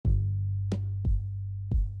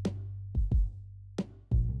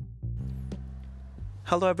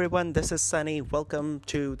Hello, everyone. This is Sunny. Welcome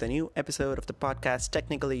to the new episode of the podcast,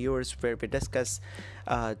 Technically Yours, where we discuss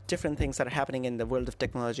different things that are happening in the world of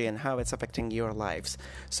technology and how it's affecting your lives.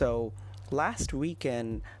 So, last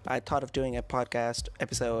weekend, I thought of doing a podcast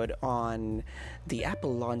episode on the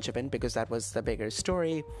Apple launch event because that was the bigger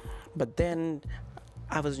story. But then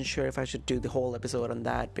I wasn't sure if I should do the whole episode on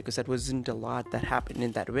that because there wasn't a lot that happened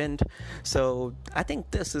in that event. So I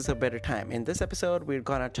think this is a better time. In this episode, we're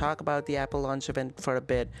going to talk about the Apple launch event for a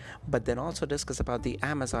bit, but then also discuss about the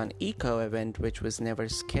Amazon Echo event, which was never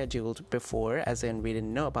scheduled before, as in we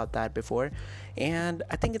didn't know about that before. And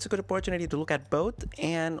I think it's a good opportunity to look at both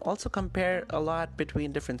and also compare a lot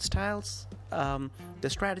between different styles, the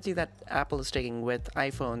strategy that Apple is taking with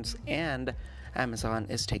iPhones and Amazon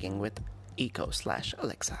is taking with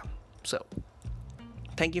Echo/Alexa. So,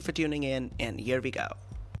 thank you for tuning in, and here we go.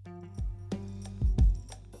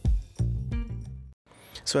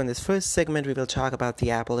 So in this first segment, we will talk about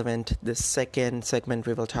the Apple event. The second segment,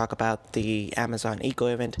 we will talk about the Amazon Echo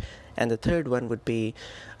event. And the third one would be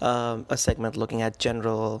a segment looking at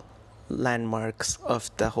general landmarks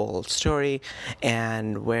of the whole story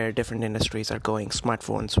and where different industries are going,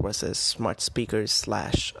 smartphones versus smart speakers /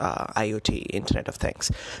 IoT, Internet of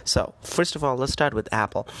Things. So first of all, let's start with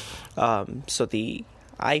Apple. So the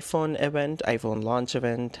iPhone launch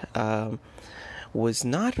event, was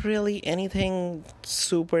not really anything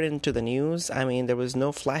super into the news. I mean, there was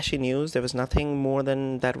no flashy news. There was nothing more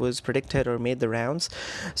than that was predicted or made the rounds.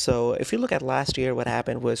 So if you look at last year, what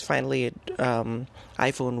happened was finally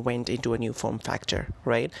iPhone went into a new form factor,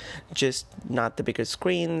 right? Just not the bigger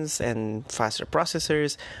screens and faster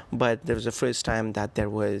processors, but there was the first time that there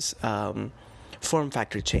was form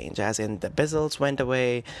factor change, as in the bezels went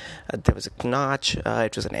away, there was a notch,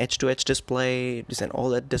 it was an edge-to-edge display, it was an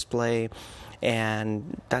OLED display,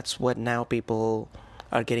 and that's what now people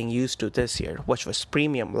are getting used to this year. What was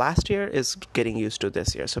premium last year is getting used to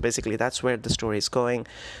this year. So basically that's where the story is going.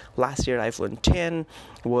 Last year iPhone X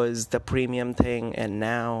was the premium thing, and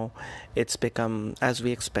now it's become, as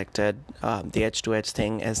we expected, the edge-to-edge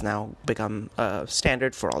thing has now become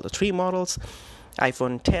standard for all the three models.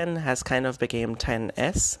 iPhone X has kind of became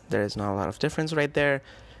XS. There is not a lot of difference right there.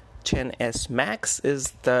 XS Max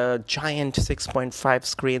is the giant 6.5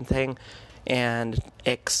 screen thing, and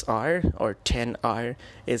XR or XR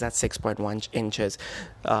is at 6.1 inches,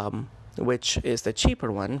 which is the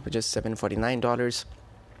cheaper one, which is $749.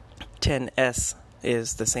 XS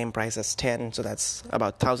is the same price as 10, so that's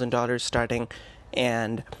about $1,000 starting,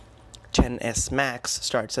 and XS Max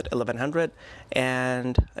starts at $1,100,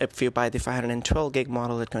 and if you buy the 512 gig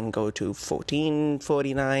model, it can go to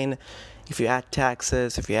 $1,449. If you add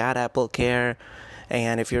taxes, if you add Apple Care,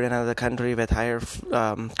 and if you're in another country with higher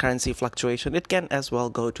currency fluctuation, it can as well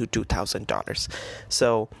go to $2,000.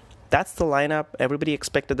 So that's the lineup. Everybody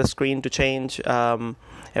expected the screen to change.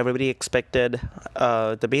 Everybody expected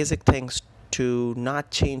the basic things to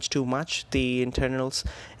not change too much, the internals,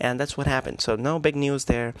 and that's what happened. So no big news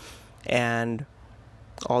there. And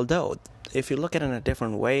although if you look at it in a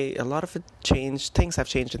different way, a lot of it changed. Things have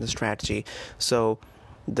changed in the strategy. So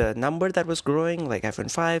the number that was growing, like iPhone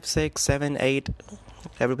 5, 6, 7, 8,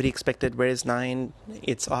 everybody expected, where is 9?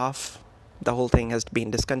 It's off. The whole thing has been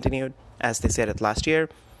discontinued, as they said it last year.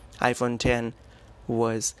 iPhone X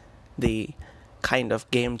was the kind of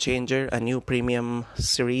game changer, a new premium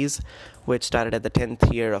series, which started at the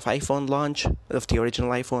 10th year of iPhone launch, of the original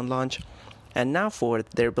iPhone launch. And now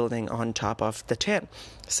they're building on top of the 10.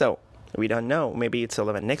 So we don't know. Maybe it's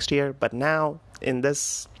 11 next year. But now in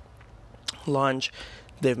this launch,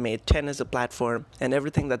 they've made 10 as a platform, and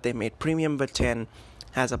everything that they made premium with 10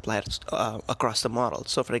 has applied across the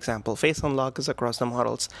models. So for example, Face Unlock is across the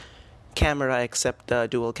models. Camera, except the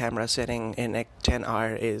dual camera setting in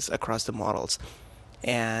XR, is across the models.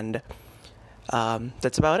 And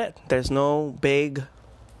that's about it. There's no big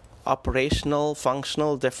operational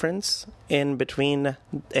functional difference in between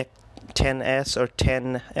XS or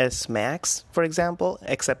XS Max, for example,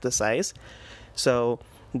 except the size. So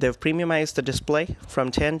they've premiumized the display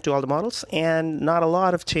from 10 to all the models, and not a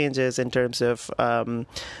lot of changes in terms of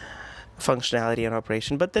functionality and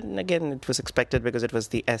operation. But then again, it was expected because it was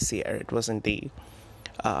the S year. It wasn't the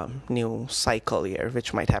new cycle year,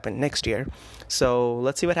 which might happen next year. So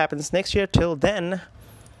let's see what happens next year. Till then,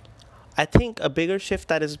 I think a bigger shift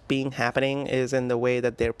that is happening is in the way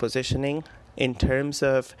that they're positioning in terms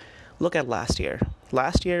of, look at last year.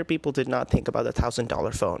 Last year, people did not think about the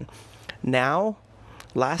 $1,000 phone. Now,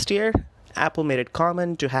 last year, Apple made it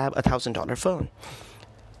common to have a $1,000 phone.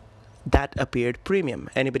 That appeared premium.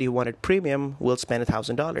 Anybody who wanted premium will spend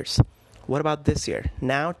 $1,000. What about this year?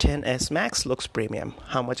 Now 10s Max looks premium.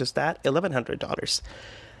 How much is that? $1,100.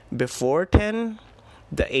 Before 10,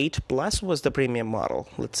 the 8 Plus was the premium model.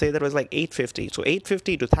 Let's say that was like 850. So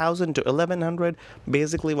 850 to 1000 to 1100.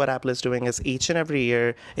 Basically what Apple is doing is each and every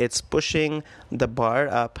year it's pushing the bar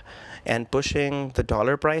up and pushing the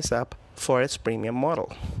dollar price up for its premium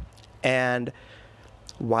model. And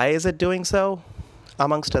why is it doing so?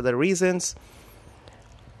 Amongst other reasons,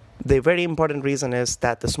 the very important reason is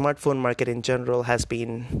that the smartphone market in general has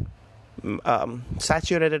been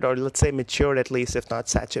saturated, or let's say matured at least, if not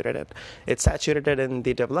saturated. It's saturated in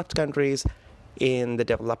the developed countries. In the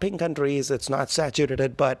developing countries, it's not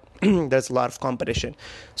saturated, but there's a lot of competition.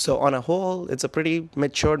 So on a whole, it's a pretty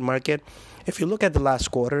matured market. If you look at the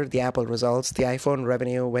last quarter, the Apple results, the iPhone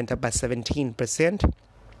revenue went up by 17%,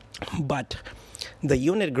 but the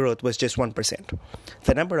unit growth was just 1%.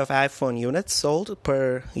 The number of iPhone units sold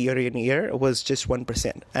per year in year was just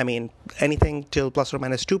 1%. I mean, anything till plus or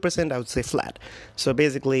minus 2%, I would say flat. So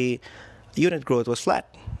basically, unit growth was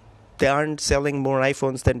flat. They aren't selling more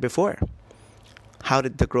iPhones than before. How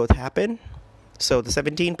did the growth happen? So the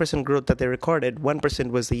 17% growth that they recorded,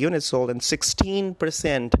 1% was the units sold, and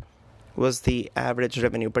 16% was the average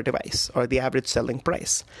revenue per device, or the average selling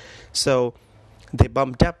price. So they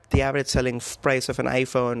bumped up the average selling price of an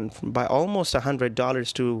iPhone by almost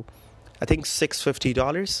 $100 to, I think,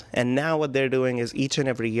 $650. And now what they're doing is each and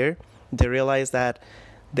every year, they realize that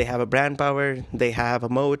they have a brand power, they have a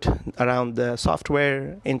moat around the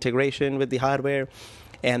software integration with the hardware,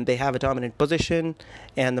 and they have a dominant position,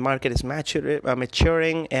 and the market is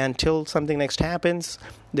maturing, and till something next happens,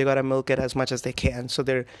 they got to milk it as much as they can. So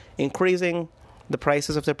they're increasing the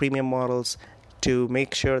prices of the premium models to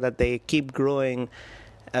make sure that they keep growing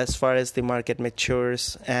as far as the market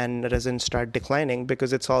matures and doesn't start declining,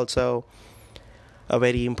 because it's also a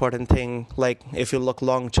very important thing. Like, if you look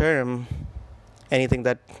long term, anything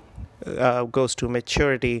that goes to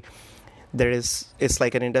maturity, it's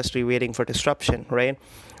like an industry waiting for disruption, right?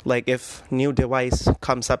 Like, if new device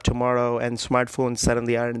comes up tomorrow and smartphones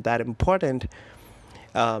suddenly aren't that important,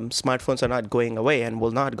 smartphones are not going away and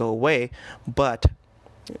will not go away, but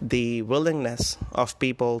the willingness of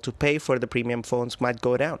people to pay for the premium phones might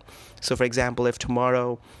go down. So for example, if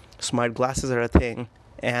tomorrow smart glasses are a thing,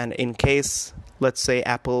 and in case, let's say,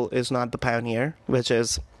 Apple is not the pioneer, which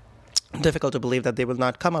is difficult to believe that they will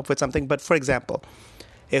not come up with something, but for example,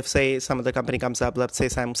 if, say, some other company comes up, let's say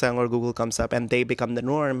Samsung or Google comes up, and they become the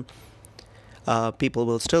norm, people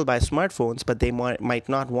will still buy smartphones, but they might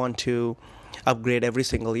not want to upgrade every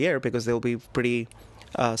single year because they'll be pretty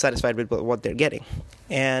satisfied with what they're getting.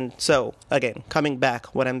 And so, again, coming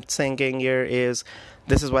back, what I'm thinking here is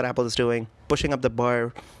this is what Apple is doing, pushing up the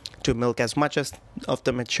bar to milk as much as of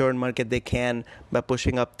the mature market they can by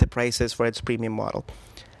pushing up the prices for its premium model.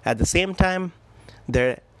 At the same time,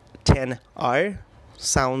 their 10R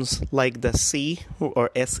sounds like the C or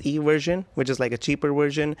SE version, which is like a cheaper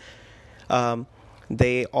version.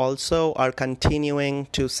 They also are continuing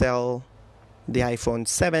to sell the iPhone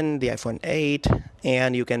 7, the iPhone 8,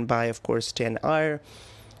 and you can buy, of course, 10R.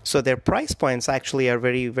 So their price points actually are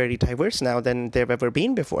very, very diverse now than they've ever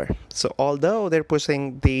been before. So although they're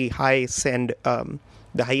pushing the highest end of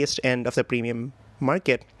the premium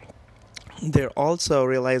market, they're also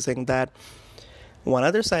realizing that one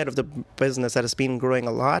other side of the business that has been growing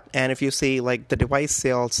a lot, and if you see like the device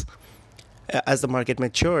sales as the market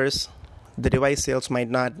matures, the device sales might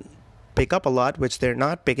not pick up a lot, which they're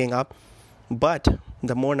not picking up, but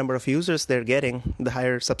the more number of users they're getting, the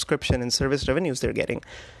higher subscription and service revenues they're getting.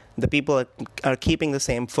 The people are keeping the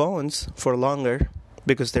same phones for longer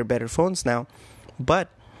because they're better phones now, but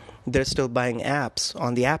they're still buying apps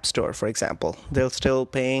on the App Store, for example. They're still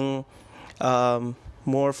paying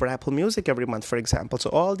more for Apple Music every month, for example. So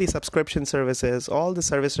all the subscription services, all the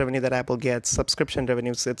service revenue that Apple gets, subscription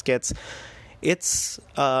revenues it gets, it's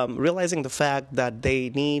realizing the fact that they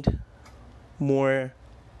need more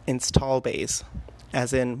install base,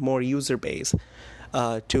 as in more user base,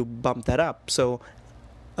 to bump that up. So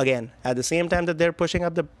again, at the same time that they're pushing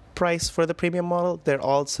up the price for the premium model, they're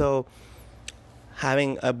also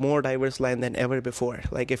having a more diverse line than ever before.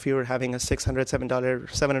 Like if you're having a $600,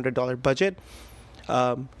 $700 budget,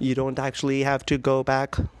 you don't actually have to go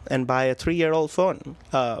back and buy a 3-year-old phone.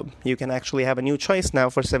 You can actually have a new choice now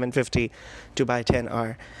for $750 to buy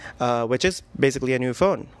 10R, which is basically a new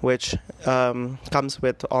phone, which comes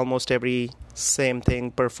with almost every same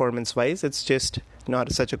thing performance-wise. It's just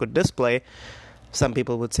not such a good display. Some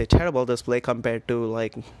people would say terrible display compared to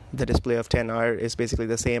like the display of 10R is basically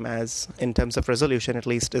the same as, in terms of resolution at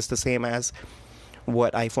least, is the same as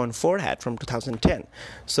what iPhone 4 had from 2010.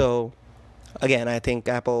 So Again, I think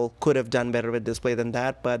Apple could have done better with display than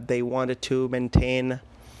that, but they wanted to maintain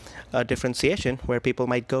a differentiation where people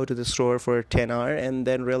might go to the store for 10R and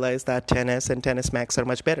then realize that 10s and 10s Max are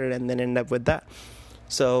much better and then end up with that.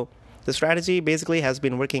 So the strategy basically has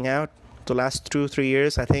been working out the last 2-3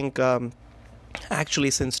 years. I think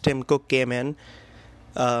actually since Tim Cook came in,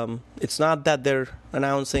 it's not that they're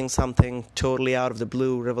announcing something totally out of the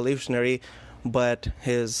blue revolutionary, but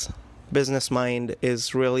his business mind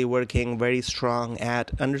is really working very strong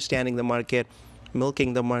at understanding the market,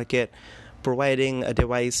 milking the market, providing a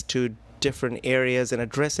device to different areas and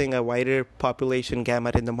addressing a wider population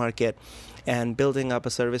gamut in the market, and building up a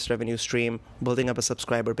service revenue stream, building up a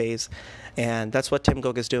subscriber base. And that's what Tim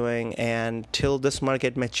Cook is doing. And till this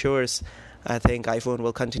market matures, I think iPhone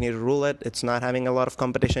will continue to rule it. It's not having a lot of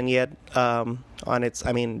competition yet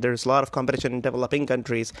there's a lot of competition in developing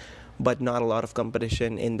countries, but not a lot of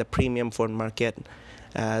competition in the premium phone market,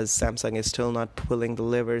 as Samsung is still not pulling the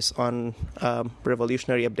levers on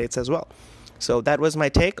revolutionary updates as well. So that was my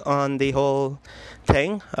take on the whole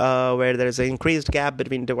thing, where there's an increased gap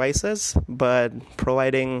between devices, but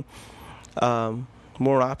providing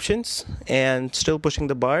more options and still pushing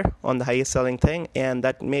the bar on the highest selling thing. And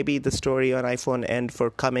that may be the story on iPhone end for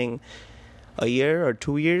coming a year or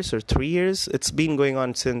 2 years or 3 years. It's been going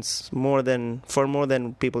on since more than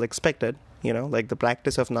people expected, like the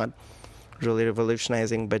practice of not really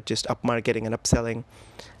revolutionizing but just upmarketing and upselling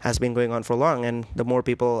has been going on for long. And the more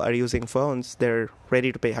people are using phones, they're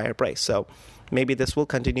ready to pay higher price. So maybe this will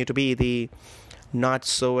continue to be the not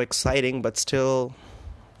so exciting but still,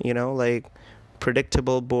 like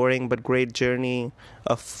predictable, boring, but great journey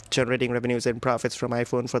of generating revenues and profits from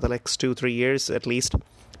iPhone for the next 2-3 years at least,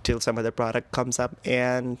 till some other product comes up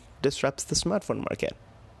and disrupts the smartphone market.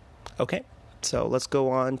 Okay, so let's go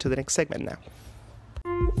on to the next segment now.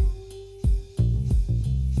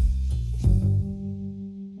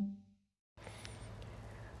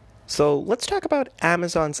 So let's talk about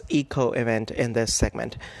Amazon's Eco event in this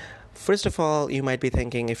segment. First of all, you might be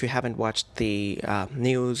thinking, if you haven't watched the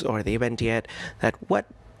news or the event yet, that what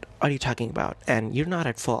are you talking about? And you're not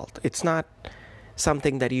at fault. It's not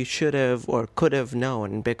something that you should have or could have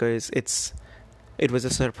known, because it was a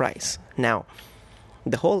surprise. Now,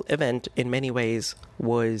 the whole event in many ways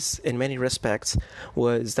in many respects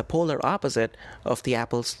was the polar opposite of the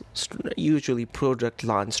Apple's usually product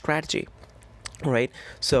launch strategy, right?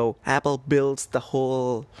 So Apple builds the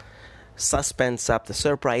whole suspense up, the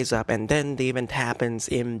surprise up, and then the event happens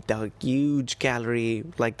in the huge gallery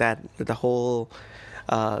like that, the whole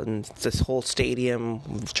this whole stadium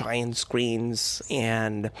with giant screens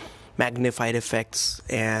and magnified effects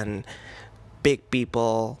and big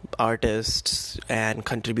people, artists and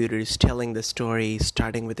contributors telling the story,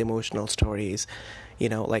 starting with emotional stories,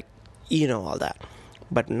 all that.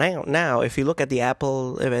 But now, if you look at the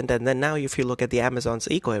Apple event, and then now if you look at the Amazon's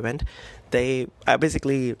Eco event, I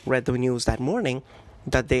basically read the news that morning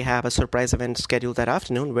that they have a surprise event scheduled that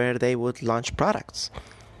afternoon where they would launch products.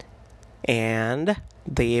 And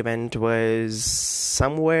the event was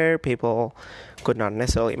somewhere people could not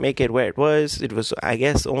necessarily make it where it was. It was, I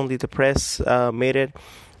guess, only the press made it.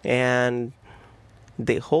 And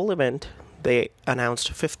the whole event, they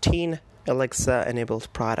announced 15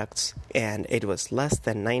 Alexa-enabled products, and it was less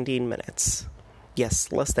than 19 minutes.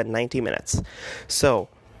 Yes, less than 90 minutes. So,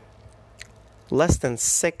 less than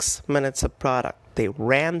 6 minutes of product. They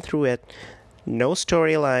ran through it. No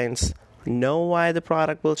storylines. No why the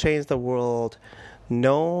product will change the world.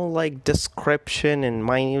 No description in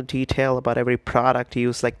minute detail about every product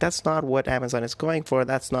used. That's not what Amazon is going for.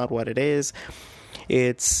 That's not what it is.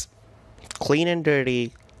 It's clean and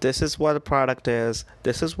dirty. This is what the product is.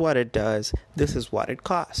 This is what it does. This is what it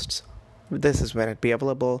costs. This is when it be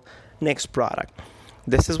available. Next product.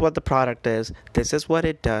 This is what the product is. This is what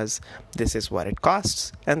it does. This is what it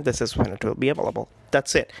costs. And this is when it will be available.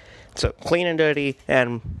 That's it. So clean and dirty,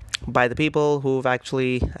 and by the people who've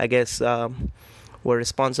actually, I guess, were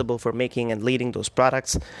responsible for making and leading those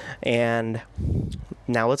products. And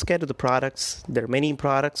now let's get to the products. There are many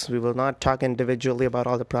products. We will not talk individually about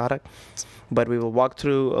all the products, but we will walk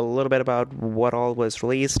through a little bit about what all was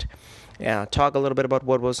released, talk a little bit about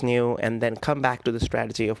what was new, and then come back to the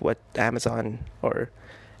strategy of what Amazon or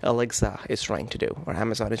Alexa is trying to do, or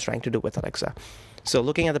Amazon is trying to do with Alexa. So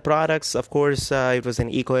looking at the products, of course, it was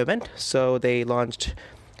an Eco event, so they launched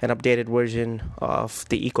an updated version of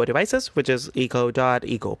the Eco devices, which is Eco Dot,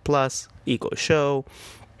 Eco Plus, Eco Show.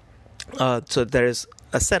 So there's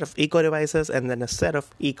a set of Eco devices and then a set of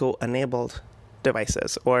Eco-enabled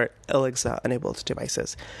devices or Alexa-enabled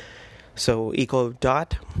devices. So Echo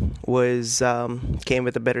Dot was came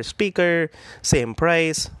with a better speaker, same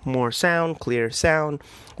price, more sound, clear sound.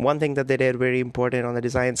 One thing that they did very important on the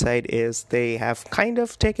design side is they have kind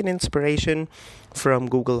of taken inspiration from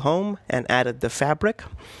Google Home and added the fabric.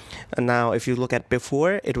 And now, if you look at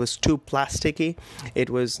before, it was too plasticky. It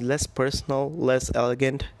was less personal, less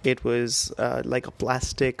elegant. It was like a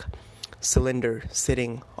plastic cylinder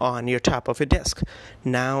sitting on your top of a desk.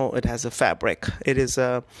 Now it has a fabric. It is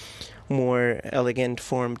a more elegant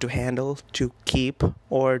form to handle, to keep,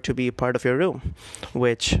 or to be part of your room,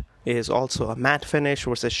 which is also a matte finish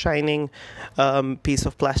versus shining piece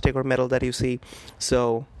of plastic or metal that you see.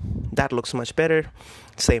 So that looks much better.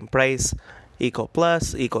 Same price. Eco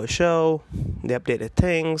Plus, Eco Show, they updated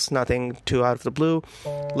things, nothing too out of the blue.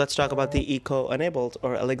 Let's talk about the Eco-enabled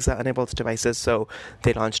or Alexa-enabled devices. So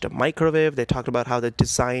they launched a microwave. They talked about how the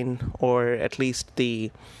design, or at least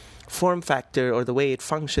the form factor or the way it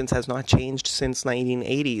functions, has not changed since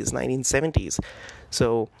 1980s, 1970s.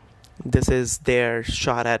 So this is their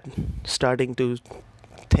shot at starting to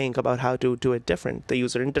think about how to do it different. The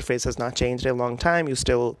user interface has not changed in a long time. You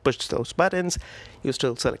still push those buttons. You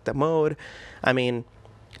still select the mode. I mean,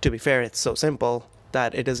 to be fair, it's so simple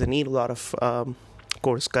that it doesn't need a lot of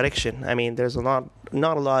course correction. I mean, there's not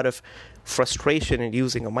a lot of frustration in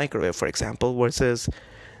using a microwave, for example, versus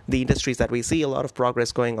the industries that we see a lot of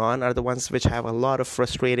progress going on are the ones which have a lot of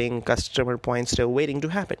frustrating customer points still waiting to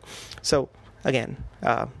happen. So again,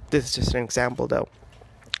 this is just an example though.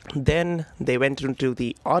 Then they went into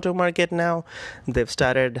the auto market now. They've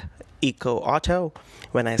started Eco Auto.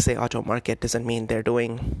 When I say auto market, doesn't mean they're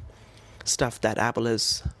doing stuff that Apple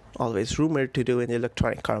is always rumored to do in the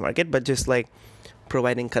electronic car market, but just like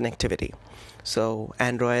providing connectivity. So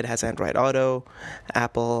Android has Android Auto,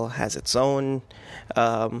 Apple has its own.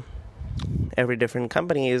 Every different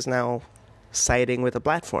company is now siding with a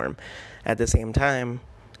platform. At the same time,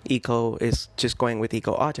 Eco is just going with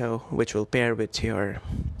Eco Auto, which will pair with your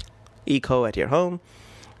Eco at your home,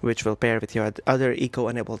 which will pair with your other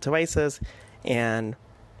Eco-enabled devices, and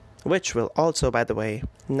which will also, by the way,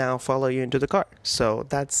 now follow you into the car. So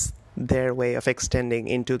that's their way of extending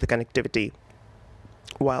into the connectivity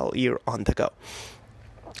while you're on the go.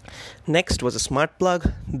 Next was a smart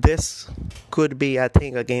plug. This could be, I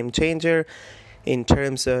think, a game changer in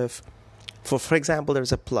terms of, for example,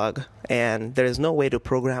 there's a plug and there is no way to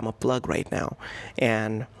program a plug right now.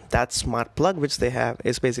 And that smart plug which they have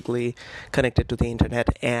is basically connected to the internet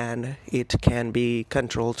and it can be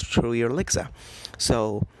controlled through your Alexa.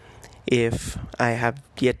 So if I have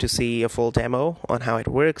yet to see a full demo on how it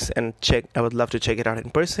works and I would love to check it out in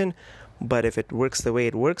person. But if it works the way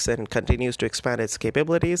it works and continues to expand its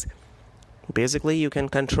capabilities, basically you can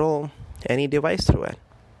control any device through it.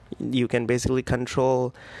 You can basically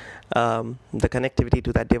control the connectivity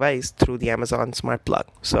to that device through the Amazon Smart Plug.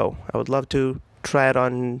 So I would love to try it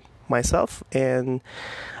on myself and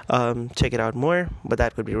check it out more. But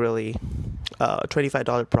that could be really a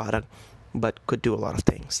 $25 product, but could do a lot of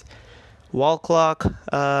things. Wall clock,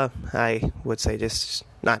 I would say just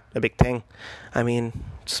not a big thing. I mean,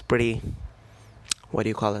 it's pretty, what do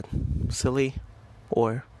you call it, silly,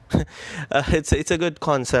 or it's a good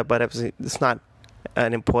concept, but it's not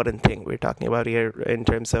an important thing we're talking about here in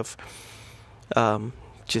terms of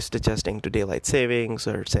just adjusting to daylight savings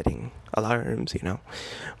or setting alarms,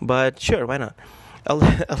 But sure, why not?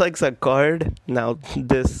 Alexa Guard. Now,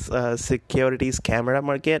 this securities camera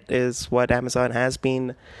market is what Amazon has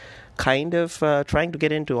been kind of trying to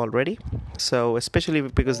get into already. So especially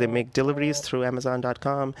because they make deliveries through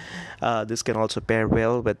Amazon.com, this can also pair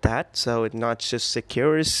well with that. So it not just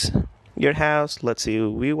secures your house, lets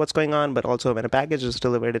you view what's going on, but also when a package is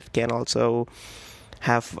delivered, it can also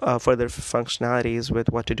have further functionalities with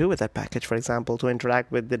what to do with that package. For example, to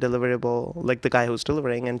interact with the deliverable, like the guy who's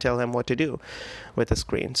delivering, and tell him what to do with the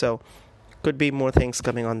screen. So could be more things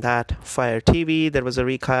coming on that. Fire TV, there was a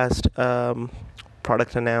recast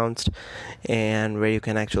product announced, and where you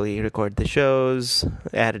can actually record the shows,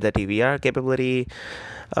 added the DVR capability.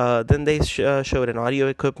 Then they showed an audio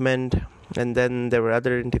equipment, and then there were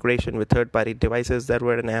other integration with third-party devices that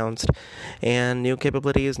were announced, and new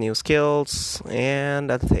capabilities, new skills,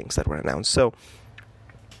 and other things that were announced. So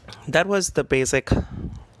that was the basic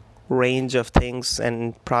range of things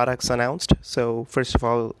and products announced. So first of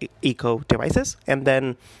all, Eco devices, and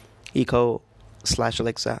then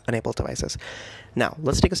Eco/Alexa enabled devices. Now,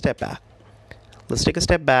 let's take a step back. Let's take a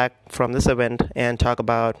step back from this event and talk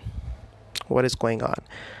about what is going on.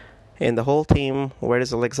 In the whole team, where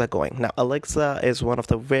is Alexa going? Now, Alexa is one of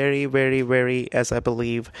the very, very, very, as I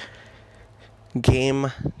believe,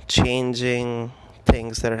 game-changing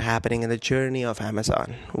things that are happening in the journey of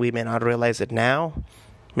Amazon. We may not realize it now.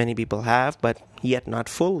 Many people have, but yet not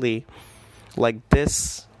fully. Like,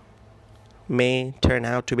 this may turn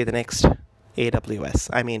out to be the next AWS.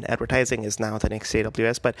 I mean, advertising is now the next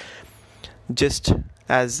AWS, but just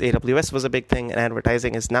as AWS was a big thing and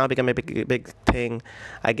advertising is now becoming a big thing,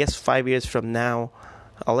 I guess 5 years from now,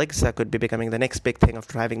 Alexa could be becoming the next big thing of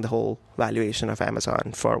driving the whole valuation of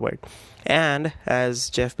Amazon forward. And as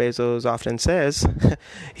Jeff Bezos often says,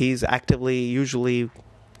 he's actively, usually,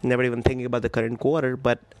 never even thinking about the current quarter,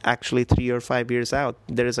 but actually 3 or 5 years out,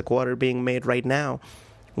 there is a quarter being made right now,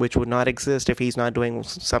 which would not exist if he's not doing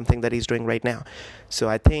something that he's doing right now. So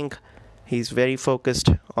I think he's very focused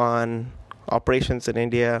on operations in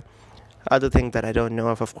India. Other thing that I don't know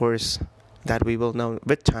of course, that we will know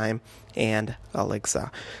with time, and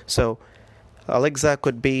Alexa. So Alexa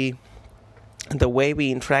could be the way we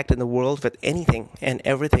interact in the world with anything and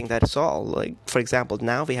everything that is all. Like, for example,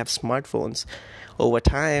 now we have smartphones. Over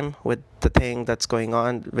time, with the thing that's going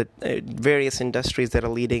on with various industries that are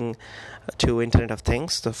leading to Internet of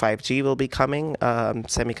Things, the 5G will be coming.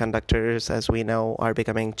 Semiconductors, as we know, are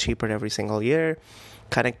becoming cheaper every single year.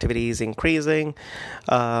 Connectivity is increasing.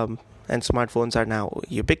 And smartphones are now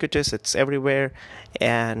ubiquitous. It's everywhere.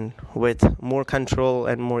 And with more control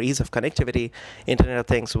and more ease of connectivity, Internet of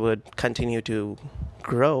Things would continue to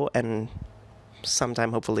grow and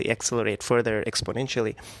sometime hopefully accelerate further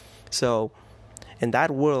exponentially. So in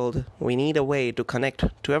that world, we need a way to connect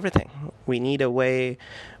to everything. We need a way.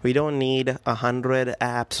 We don't need 100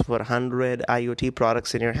 apps for 100 IoT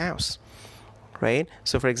products in your house, right?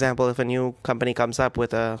 So, for example, if a new company comes up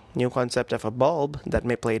with a new concept of a bulb that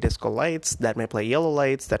may play disco lights, that may play yellow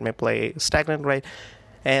lights, that may play stagnant light,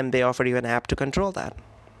 and they offer you an app to control that.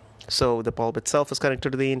 So the bulb itself is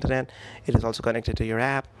connected to the internet. It is also connected to your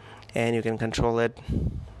app, and you can control it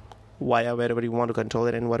via wherever you want to control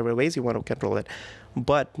it in whatever ways you want to control it.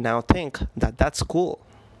 But now think that that's cool.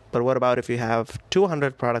 But what about if you have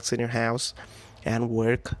 200 products in your house and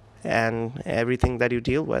work and everything that you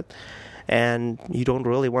deal with, and you don't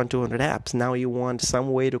really want 200 apps? Now you want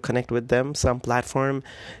some way to connect with them, some platform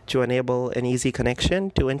to enable an easy connection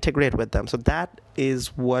to integrate with them. So that is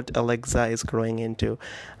what Alexa is growing into.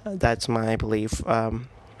 That's my belief.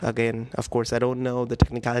 Again, of course, I don't know the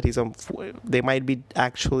technicalities of. They might be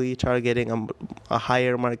actually targeting a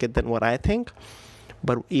higher market than what I think,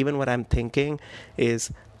 but even what I'm thinking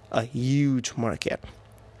is a huge market.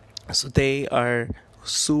 So they are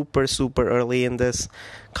super early in this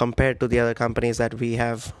compared to the other companies that we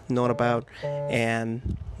have known about,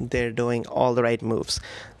 and they're doing all the right moves.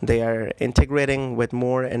 They are integrating with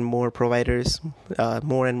more and more providers.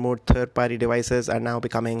 More and more third-party devices are now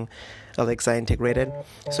becoming Alexa integrated.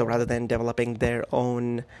 So rather than developing their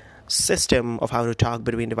own system of how to talk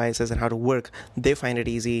between devices and how to work, they find it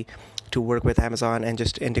easy to work with Amazon and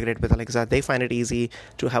just integrate with Alexa. They find it easy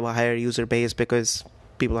to have a higher user base because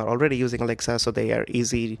people are already using Alexa, so they are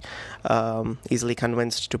easily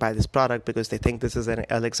convinced to buy this product because they think this is an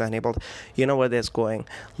Alexa enabled. You know where this is going.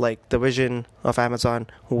 Like, the vision of Amazon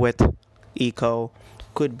with Echo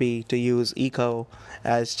could be to use Echo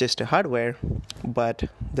as just a hardware, but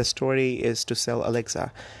the story is to sell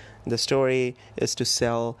Alexa. The story is to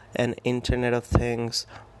sell an Internet of Things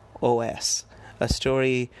OS. A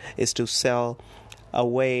story is to sell a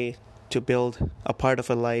way to build a part of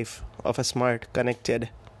a life, of a smart, connected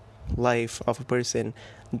life of a person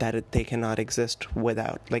that they cannot exist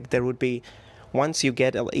without. Like, there would be, once you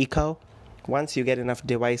get Echo, once you get enough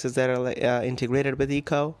devices that are integrated with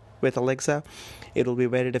Echo, with Alexa, it will be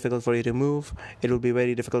very difficult for you to move. It will be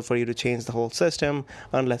very difficult for you to change the whole system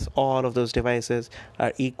unless all of those devices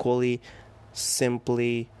are equally,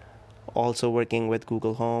 simply also working with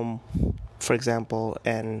Google Home, for example,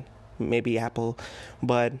 and maybe Apple.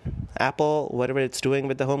 But Apple, whatever it's doing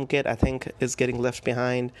with the HomeKit, I think is getting left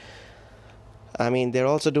behind. I mean, they're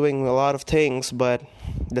also doing a lot of things, but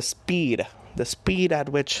the speed at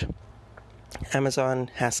which Amazon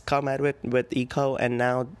has come at it with Echo and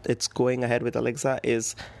now it's going ahead with Alexa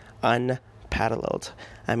is unparalleled.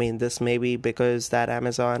 I mean, this may be because that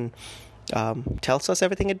Amazon tells us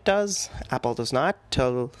everything it does. Apple does not.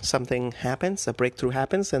 Till something happens, a breakthrough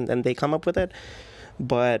happens, and then they come up with it.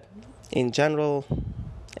 But in general,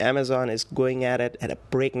 Amazon is going at it at a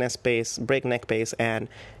breakneck pace, and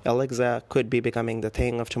Alexa could be becoming the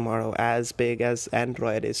thing of tomorrow, as big as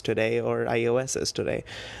Android is today, or iOS is today,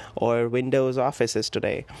 or Windows Office is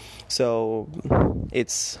today. So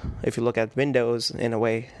it's, if you look at Windows in a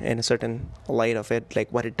way, in a certain light of it,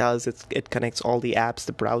 like what it does, it connects all the apps,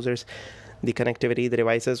 the browsers, the connectivity, the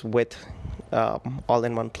devices with all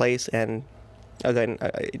in one place, and Again,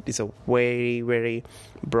 it is a very, very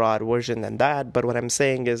broad version than that, but what I'm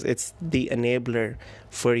saying is it's the enabler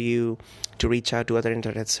for you to reach out to other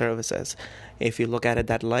internet services. If you look at it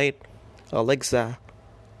that light, Alexa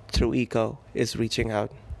through Eco is reaching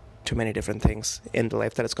out to many different things in the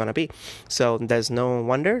life that it's going to be. So there's no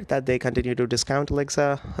wonder that they continue to discount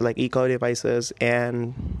Alexa, like Eco devices,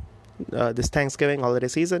 and this Thanksgiving holiday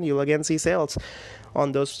season, you'll again see sales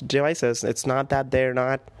on those devices. It's not that they're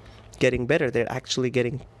not getting better, they're actually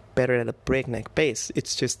getting better at a breakneck pace.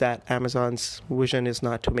 It's just that Amazon's vision is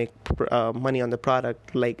not to make money on the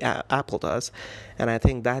product like Apple does, and I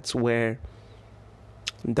think that's where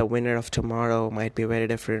the winner of tomorrow might be very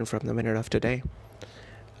different from the winner of today.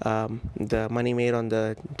 The money made on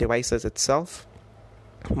the devices itself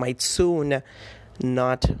might soon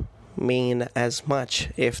not mean as much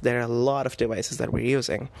if there are a lot of devices that we're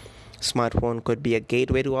using. Smartphone could be a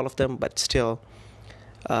gateway to all of them, but still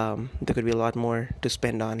there could be a lot more to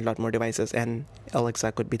spend on, a lot more devices, and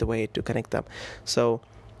Alexa could be the way to connect them. So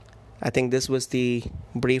I think this was the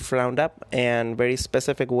brief roundup and very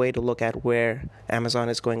specific way to look at where Amazon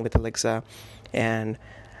is going with Alexa. And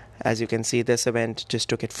as you can see, this event just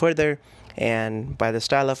took it further, and by the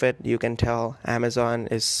style of it, you can tell Amazon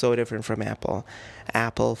is so different from Apple.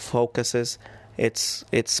 Apple focuses,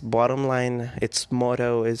 its bottom line, its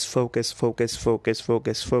motto is focus, focus, focus,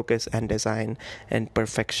 focus, focus, and design and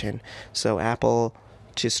perfection. So Apple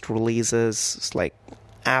just releases like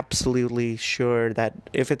absolutely sure that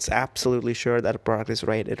if it's absolutely sure that a product is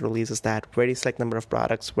right, it releases that very select number of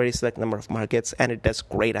products, very select number of markets, and it does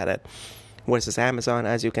great at it. Versus Amazon,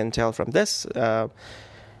 as you can tell from this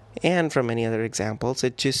and from many other examples,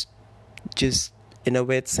 it just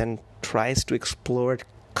innovates and tries to explore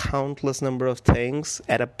countless number of things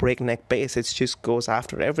at a breakneck pace. It just goes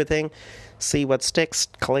after everything, see what sticks,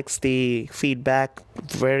 collects the feedback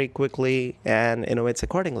very quickly, and innovates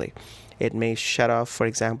accordingly. It may shut off, for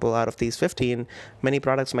example, out of these 15, many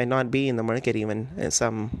products might not be in the market even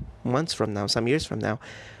some months from now, some years from now.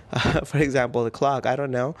 For example, the clock, I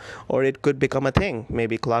don't know, or it could become a thing.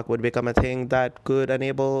 Maybe clock would become a thing that could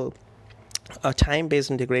enable a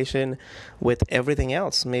time-based integration with everything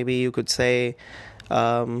else. Maybe you could say,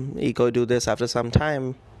 Eco do this after some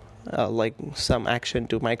time, like some action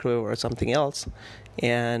to microwave or something else,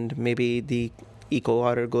 and maybe the Eco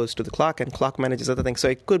order goes to the clock and clock manages other things. So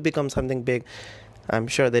it could become something big. I'm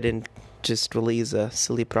sure they didn't just release a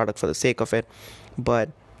silly product for the sake of it, but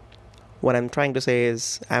what I'm trying to say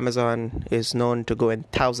is Amazon is known to go in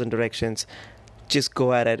 1,000 directions. Just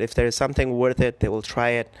go at it. If there is something worth it, they will try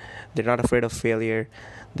it. They're not afraid of failure.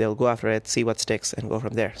 They'll go after it, see what sticks, and go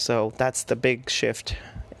from there. So that's the big shift.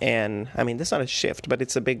 And I mean, that's not a shift, but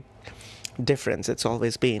it's a big difference. It's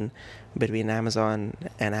always been between Amazon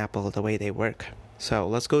and Apple, the way they work. So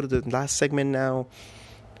let's go to the last segment now,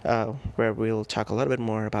 where we'll talk a little bit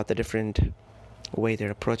more about the different way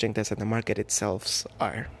they're approaching this and the market itself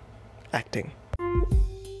are acting.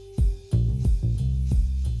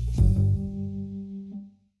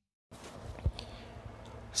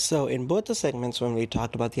 So in both the segments, when we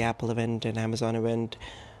talked about the Apple event and Amazon event,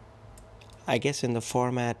 I guess in the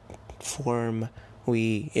form,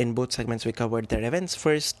 in both segments we covered their events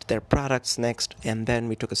first, their products next, and then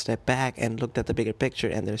we took a step back and looked at the bigger picture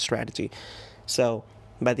and their strategy. So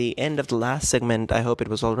by the end of the last segment, I hope it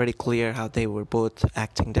was already clear how they were both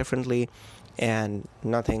acting differently, and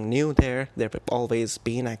nothing new there. They've always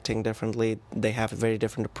been acting differently. They have very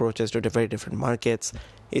different approaches to the very different markets.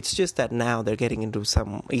 It's just that now they're getting into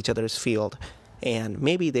each other's field, and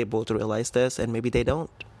maybe they both realize this and maybe they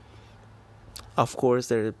don't. Of course,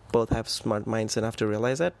 they both have smart minds enough to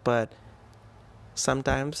realize it, but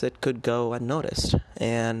sometimes it could go unnoticed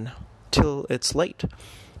and till it's late.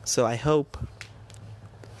 So I hope,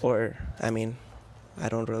 I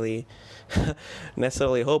don't really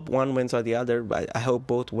necessarily hope one wins or the other, but I hope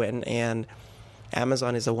both win, and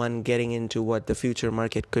Amazon is the one getting into what the future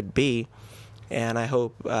market could be, and I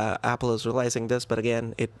hope Apple is realizing this, but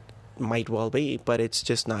again, it might well be, but it's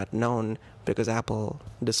just not known because Apple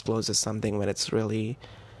discloses something when it's really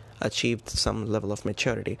achieved some level of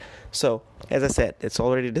maturity. So, as I said, it's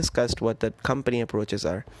already discussed what the company approaches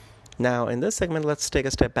are. Now, in this segment, let's take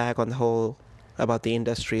a step back on the whole about the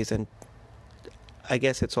industries, and I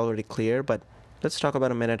guess it's already clear, but let's talk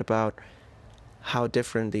about a minute about how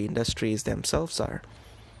different the industries themselves are.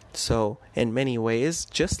 So, in many ways,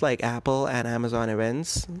 just like Apple and Amazon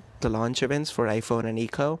events, the launch events for iPhone and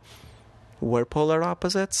Eco were polar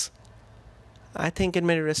opposites. I think in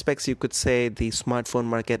many respects you could say the smartphone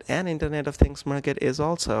market and Internet of Things market is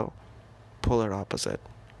also polar opposite.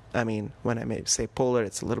 I mean, when I may say polar,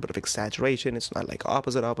 it's a little bit of exaggeration. It's not like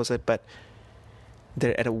opposite, but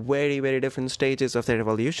they're at a very, very different stages of their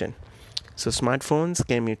evolution. So smartphones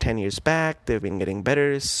came 10 years back. They've been getting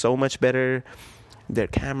better, so much better. Their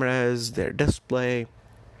cameras, their display,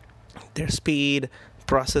 their speed,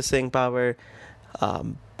 processing power,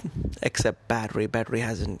 um, except battery. Battery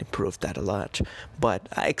hasn't improved that a lot. But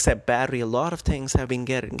except battery, a lot of things have been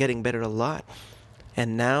getting better a lot.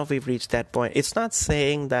 And now we've reached that point. It's not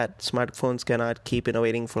saying that smartphones cannot keep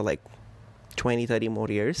innovating for like 20, 30 more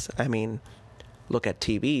years. I mean, look at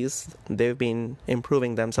TVs. They've been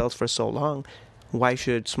improving themselves for so long. Why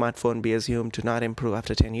should smartphone be assumed to not improve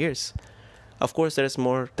after 10 years? Of course, there's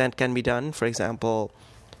more that can be done. For example,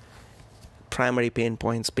 primary pain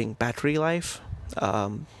points being battery life.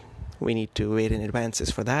 We need to wait in advances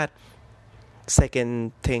for that.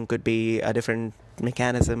 Second thing could be a different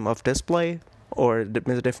mechanism of display, or a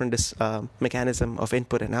different mechanism of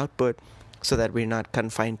input and output, so that we're not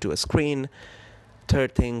confined to a screen.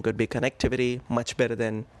 Third thing could be connectivity, much better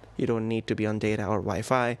than, you don't need to be on data or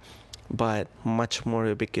Wi-Fi, but much more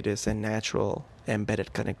ubiquitous and natural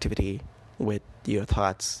embedded connectivity with your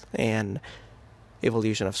thoughts and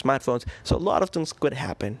evolution of smartphones. So a lot of things could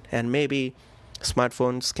happen, and maybe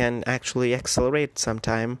smartphones can actually accelerate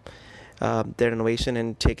sometime their innovation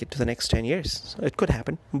and take it to the next 10 years. So it could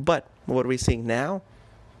happen. But what we're seeing now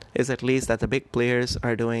is at least that the big players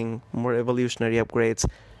are doing more evolutionary upgrades.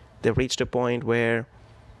 They've reached a point where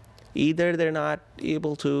either they're not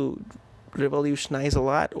able to revolutionize a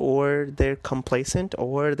lot, or they're complacent,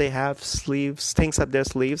 or they have things up their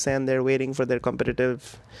sleeves, and they're waiting for their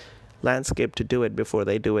competitive landscape to do it before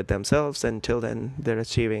they do it themselves. Until then, they're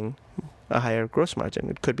achieving a higher gross margin.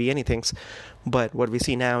 It could be anything. But what we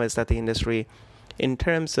see now is that the industry, in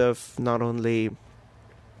terms of not only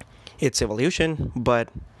its evolution, but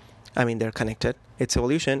I mean, they're connected, its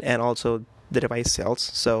evolution, and also the device sales.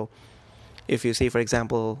 So if you see, for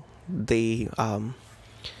example, the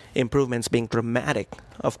improvements being dramatic,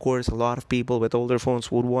 of course, a lot of people with older phones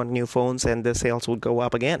would want new phones, and the sales would go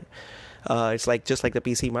up again. It's like just like the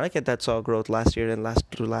PC market that saw growth last year and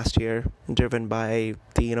last year, driven by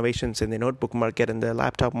the innovations in the notebook market and the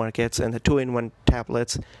laptop markets and the 2-in-1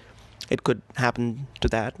 tablets. It could happen to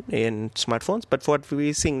that in smartphones. But what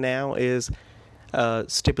we're seeing now is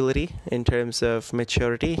stability in terms of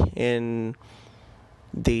maturity in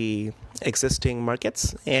the existing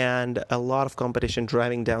markets, and a lot of competition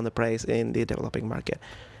driving down the price in the developing market.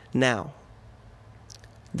 Now,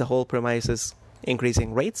 the whole premise is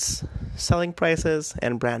increasing rates, selling prices,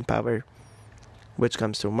 and brand power, which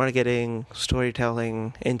comes through marketing,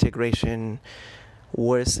 storytelling, integration,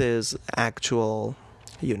 versus actual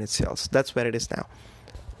unit sales. That's where it is now.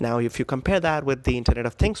 Now, if you compare that with the Internet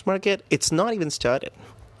of Things market, it's not even started.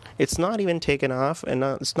 It's not even taken off, and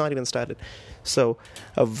it's not even started. So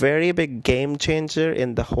a very big game changer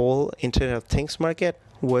in the whole Internet of Things market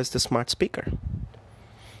was the smart speaker.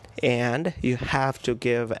 And you have to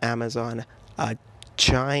give Amazon a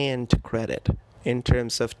giant credit in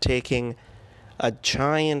terms of taking a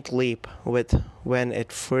giant leap with when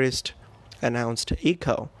it first announced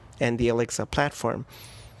Echo and the Alexa platform.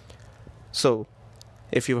 So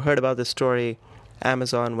if you've heard about the story,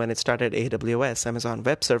 Amazon, when it started AWS, Amazon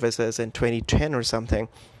Web Services, in 2010 or something,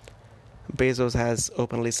 Bezos has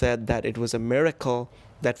openly said that it was a miracle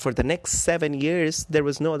that for the next 7 years there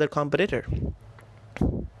was no other competitor.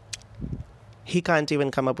 He can't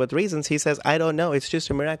even come up with reasons. He says, I don't know. It's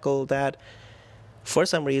just a miracle that for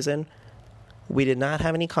some reason we did not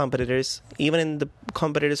have any competitors, even in the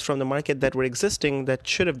competitors from the market that were existing that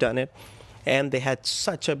should have done it. And they had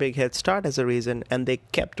such a big head start as a reason, and they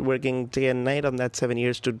kept working day and night on that 7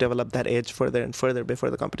 years to develop that edge further and further before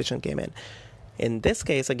the competition came in. In this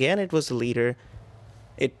case, again, it was the leader.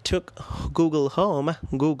 It took Google Home,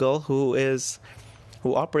 Google, who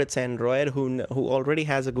operates Android, who already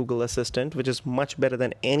has a Google Assistant, which is much better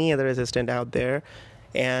than any other assistant out there,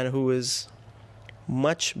 and who is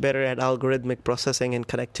much better at algorithmic processing and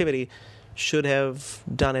connectivity, should have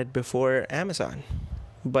done it before Amazon.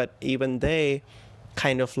 But even they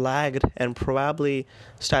kind of lagged and probably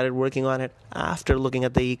started working on it after looking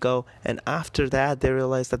at the Eco, and after that they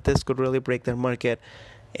realized that this could really break their market.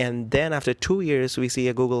 And then after 2 years, we see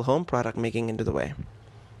a Google Home product making into the way.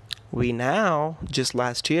 We now, just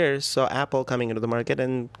last year, saw Apple coming into the market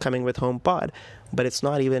and coming with HomePod, but it's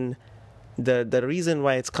not even the reason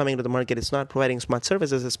why it's coming to the market. It's not providing smart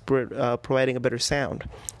services, it's providing a better sound.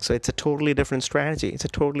 So it's a totally different strategy. It's a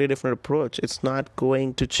totally different approach. It's not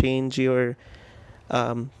going to change your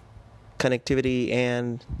connectivity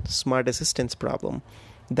and smart assistance problem.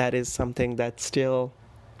 That is something that still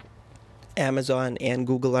Amazon and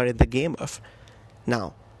Google are in the game of.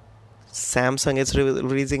 Now, Samsung is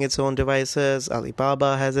releasing its own devices.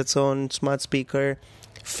 Alibaba has its own smart speaker.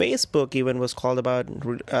 Facebook even was called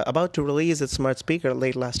about to release its smart speaker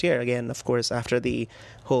late last year. Again, of course, after the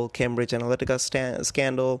whole Cambridge Analytica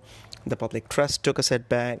scandal, the public trust took a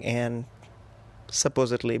setback, and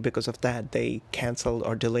supposedly because of that, they canceled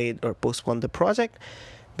or delayed or postponed the project.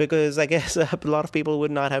 Because I guess a lot of people would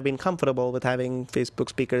not have been comfortable with having Facebook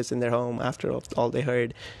speakers in their home after all they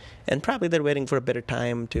heard. And probably they're waiting for a better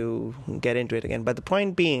time to get into it again. But the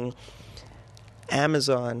point being,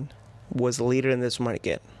 Amazon was the leader in this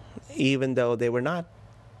market, even though they were not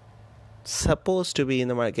supposed to be in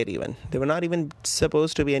the market even. They were not even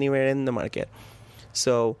supposed to be anywhere in the market.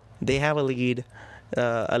 So they have a lead.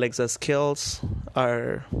 Alexa's skills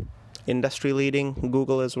are industry leading.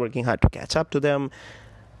 Google is working hard to catch up to them.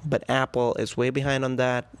 But Apple is way behind on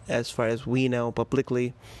that as far as we know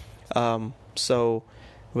publicly. So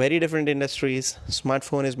very different industries.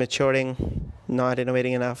 Smartphone is maturing, not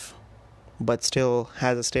innovating enough, but still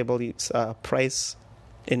has a stable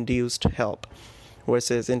price-induced help.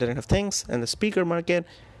 Versus Internet of Things and the speaker market,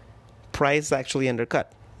 price actually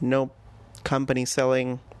undercut. No company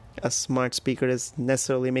selling a smart speaker is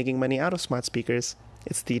necessarily making money out of smart speakers.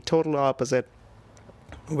 It's the total opposite,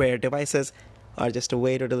 where devices are just a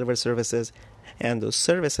way to deliver services, and those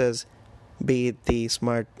services, be it the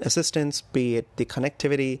smart assistants, be it the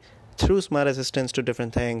connectivity through smart assistants to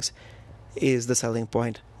different things, is the selling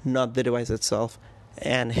point, not the device itself.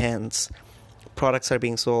 And hence, products are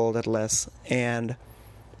being sold at less, and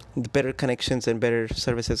the better connections and better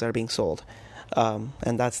services are being sold.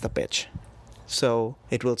 And that's the pitch. So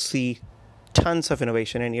it will see tons of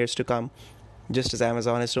innovation in years to come, just as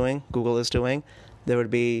Amazon is doing, Google is doing. There would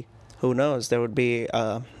be, who knows, there would be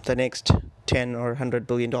the next 10 or $100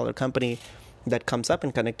 billion company that comes up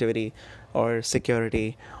in connectivity or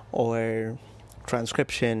security or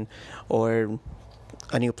transcription or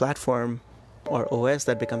a new platform or OS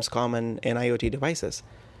that becomes common in IoT devices.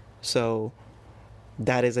 So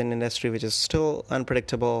that is an industry which is still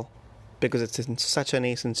unpredictable because it's in such a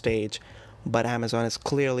nascent stage, but Amazon is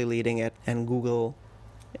clearly leading it, and Google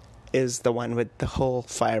is the one with the whole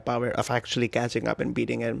firepower of actually catching up and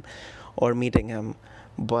beating him or meeting him.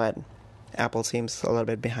 But Apple seems a little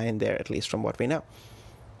bit behind there, at least from what we know.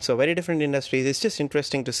 So very different industries. It's just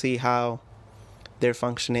interesting to see how they're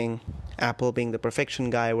functioning. Apple being the perfection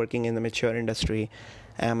guy working in the mature industry,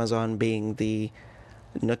 Amazon being the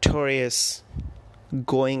notorious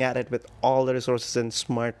going at it with all the resources and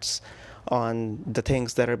smarts on the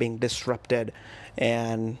things that are being disrupted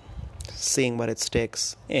and seeing what it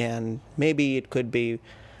sticks. And maybe it could be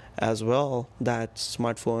as well that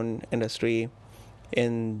smartphone industry,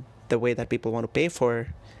 in the way that people want to pay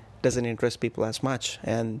for, doesn't interest people as much,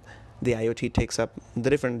 and the IoT takes up, the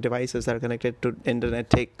different devices that are connected to internet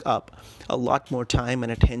take up a lot more time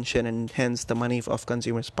and attention, and hence the money of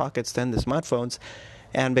consumers' pockets than the smartphones.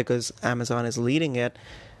 And because Amazon is leading it,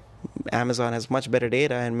 Amazon has much better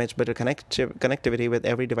data and much better connectivity with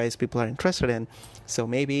every device people are interested in. So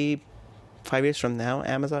maybe 5 years from now,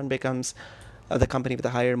 Amazon becomes the company with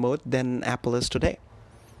a higher moat than Apple is today.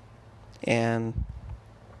 And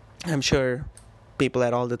I'm sure people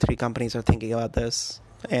at all the three companies are thinking about this,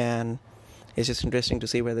 and it's just interesting to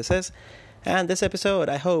see where this is. And this episode,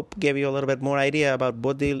 I hope, gave you a little bit more idea about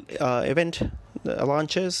both the event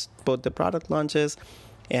launches, both the product launches,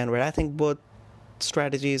 and where I think both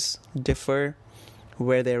strategies differ,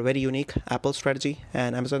 where they're very unique, Apple's strategy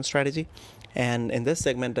and Amazon's strategy. And in this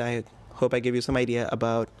segment, I hope I give you some idea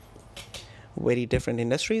about very different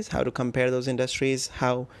industries, how to compare those industries,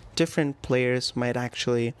 how different players might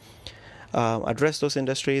actually address those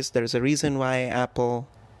industries. There's a reason why Apple,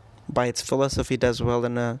 by its philosophy, does well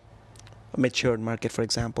in a matured market, for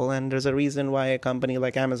example, and there's a reason why a company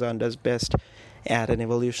like Amazon does best at an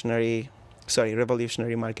revolutionary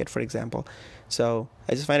market, for example. So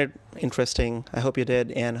I just find it interesting. I hope you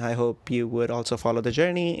did, and I hope you would also follow the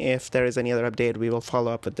journey. If there is any other update, we will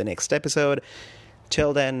follow up with the next episode.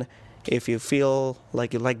 Till then, if you feel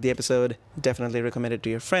like you liked the episode, definitely recommend it to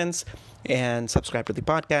your friends and subscribe to the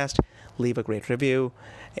podcast. Leave a great review.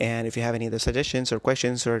 And if you have any other suggestions or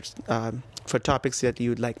questions or for topics that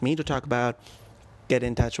you'd like me to talk about, get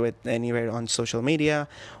in touch with anywhere on social media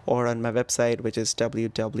or on my website, which is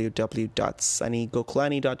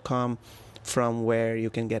www.sunnygoklani.com, from where you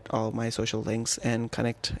can get all my social links and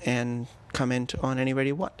connect and comment on anywhere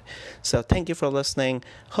you want. So thank you for listening.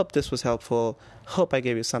 Hope this was helpful. Hope I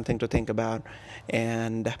gave you something to think about,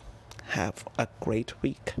 and have a great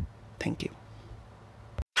week. Thank you.